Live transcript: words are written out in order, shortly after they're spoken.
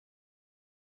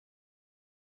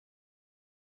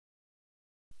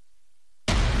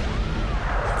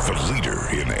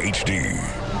HD.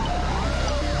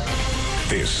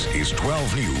 This is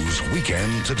 12 News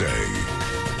Weekend Today.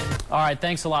 All right,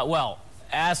 thanks a lot. Well,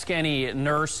 ask any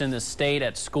nurse in the state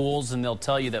at schools and they'll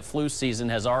tell you that flu season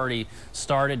has already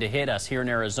started to hit us here in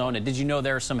Arizona. Did you know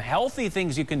there are some healthy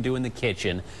things you can do in the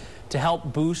kitchen to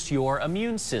help boost your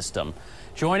immune system?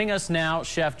 Joining us now,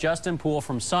 Chef Justin Poole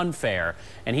from Sunfare,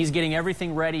 and he's getting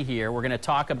everything ready here. We're going to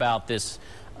talk about this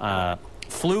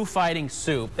flu-fighting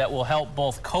soup that will help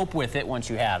both cope with it once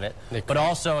you have it, but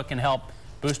also it can help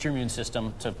boost your immune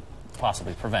system to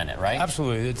possibly prevent it, right?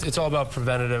 Absolutely. It's all about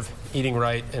preventative, eating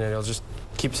right, and it'll just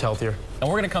keep us healthier. And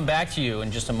we're going to come back to you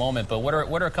in just a moment, but what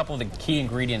are a couple of the key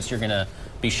ingredients you're going to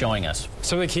be showing us?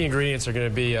 Some of the key ingredients are going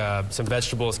to be some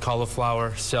vegetables,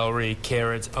 cauliflower, celery,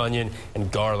 carrots, onion,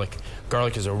 and garlic.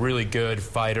 Garlic is a really good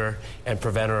fighter and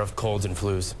preventer of colds and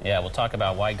flus. Yeah, we'll talk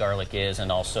about why garlic is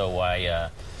and also why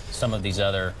some of these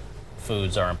other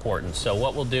foods are important. So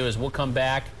what we'll do is we'll come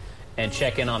back and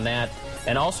check in on that.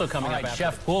 And also coming up,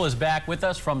 Chef Poole is back with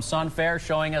us from Sunfare,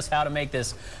 showing us how to make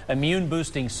this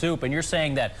immune-boosting soup. And you're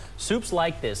saying that soups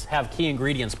like this have key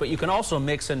ingredients, but you can also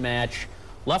mix and match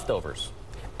leftovers.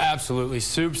 Absolutely.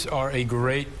 Soups are a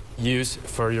great use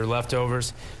for your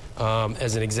leftovers.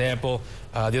 As an example,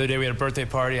 the other day we had a birthday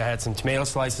party. I had some tomato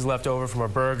slices left over from our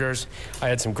burgers. I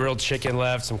had some grilled chicken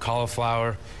left, some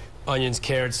cauliflower, onions,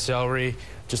 carrots, celery,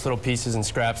 just little pieces and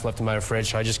scraps left in my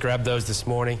fridge. So I just grabbed those this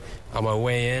morning on my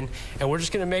way in. And we're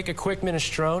just going to make a quick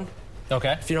minestrone,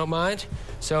 okay, if you don't mind.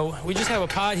 So we just have a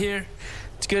pot here.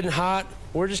 It's good and hot.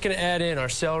 We're just going to add in our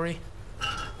celery.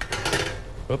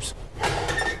 Oops.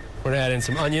 We're going to add in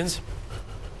some onions.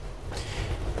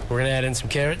 We're going to add in some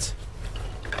carrots.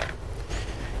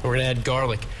 We're going to add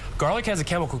garlic. Garlic has a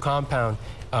chemical compound,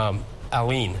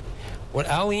 allicin. What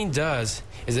allicin does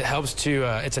is it helps to,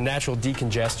 it's a natural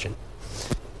decongestion.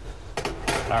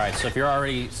 All right, so if you're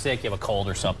already sick, you have a cold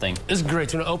or something. This is great.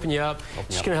 It's going to open you up.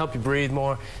 It's going to help you breathe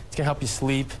more. It's going to help you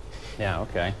sleep. Yeah,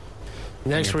 okay.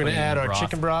 Next, we're going to add our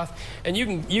chicken broth. And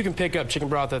you can pick up chicken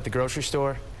broth at the grocery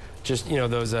store. Just, you know,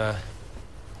 those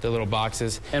the little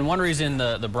boxes. And one reason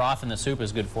the broth in the soup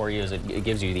is good for you is it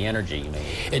gives you the energy you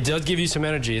need. It does give you some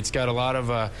energy. It's got a lot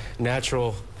of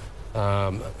natural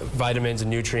vitamins and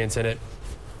nutrients in it,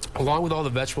 along with all the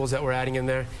vegetables that we're adding in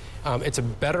there. It's a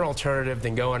better alternative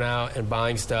than going out and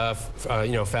buying stuff,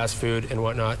 you know, fast food and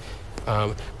whatnot.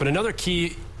 But another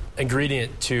key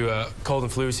ingredient to cold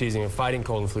and flu season and fighting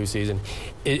cold and flu season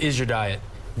is your diet.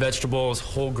 Vegetables,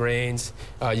 whole grains.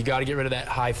 You got to get rid of that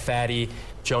high fatty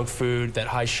junk food, that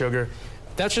high sugar.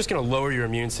 That's just going to lower your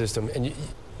immune system. And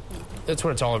that's what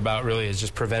it's all about, really, is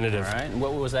just preventative. All right. And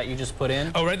what was that you just put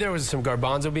in? Oh, right there was some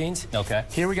garbanzo beans. Okay.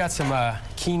 Here we got some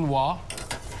quinoa.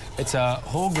 It's a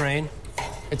whole grain.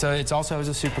 It's also a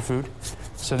superfood.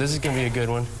 So this is going to be a good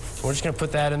one. We're just going to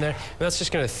put that in there. That's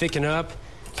just going to thicken up.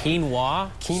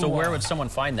 Quinoa? So where would someone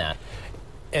find that?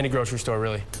 In a grocery store,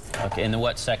 really. Okay. In the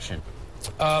what section?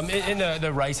 In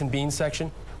the rice and beans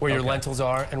section, where your lentils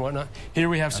are and whatnot. Here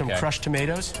we have some crushed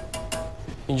tomatoes.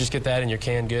 You can just get that in your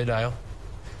canned good aisle.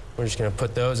 We're just going to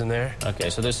put those in there. Okay,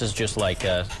 so this is just like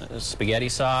a spaghetti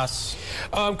sauce?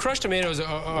 Crushed tomatoes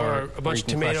are a bunch of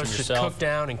tomatoes just cooked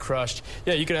down and crushed.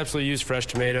 Yeah, you could absolutely use fresh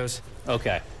tomatoes.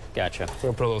 Okay, gotcha. We're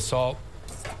going to put a little salt,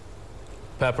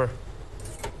 pepper.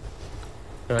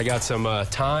 And I got some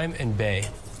thyme and bay.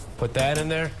 Put that in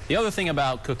there. The other thing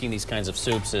about cooking these kinds of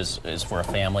soups is for a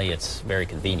family, it's very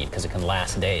convenient because it can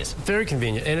last days. Very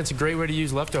convenient, and it's a great way to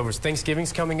use leftovers.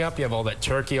 Thanksgiving's coming up. You have all that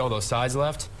turkey, all those sides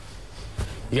left.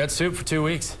 You got soup for 2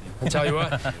 weeks, I'll tell you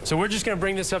what. So we're just going to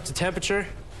bring this up to temperature,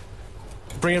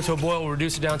 bring it up to a boil, we'll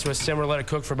reduce it down to a simmer, let it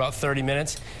cook for about 30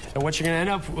 minutes. And what you're going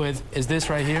to end up with is this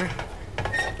right here.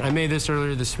 I made this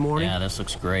earlier this morning. Yeah, this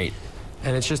looks great.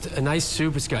 And it's just a nice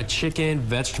soup. It's got chicken,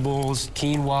 vegetables,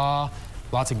 quinoa,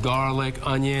 lots of garlic,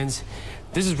 onions.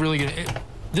 This is really good.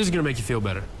 This is going to make you feel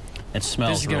better. It smells really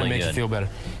good. This is going to make you feel better.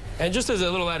 And just as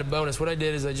a little added bonus, what I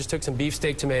did is I just took some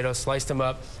beefsteak tomatoes, sliced them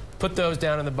up, put those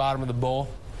down in the bottom of the bowl,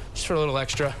 just for a little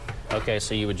extra. Okay,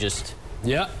 so you would just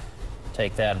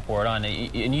take that and pour it on.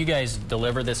 And you guys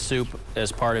deliver this soup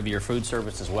as part of your food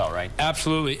service as well, right?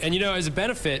 Absolutely. And you know, as a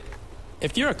benefit,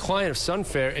 if you're a client of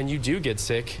Sunfare and you do get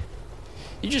sick,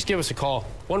 you just give us a call.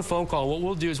 One phone call. What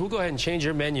we'll do is we'll go ahead and change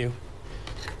your menu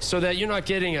so that you're not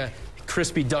getting a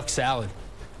crispy duck salad,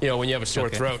 you know, when you have a sore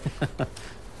throat.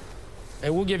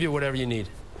 And we'll give you whatever you need.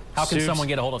 How can someone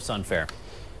get a hold of Sunfare?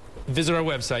 Visit our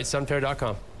website,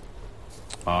 sunfare.com.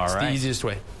 All right. It's the easiest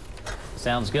way.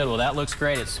 Sounds good. Well, that looks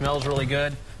great. It smells really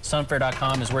good.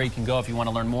 Sunfare.com is where you can go if you want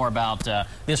to learn more about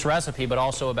this recipe, but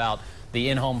also about the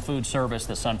in-home food service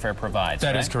that Sunfare provides.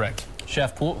 That is correct.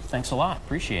 Chef Poole, thanks a lot.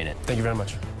 Appreciate it. Thank you very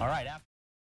much. All right.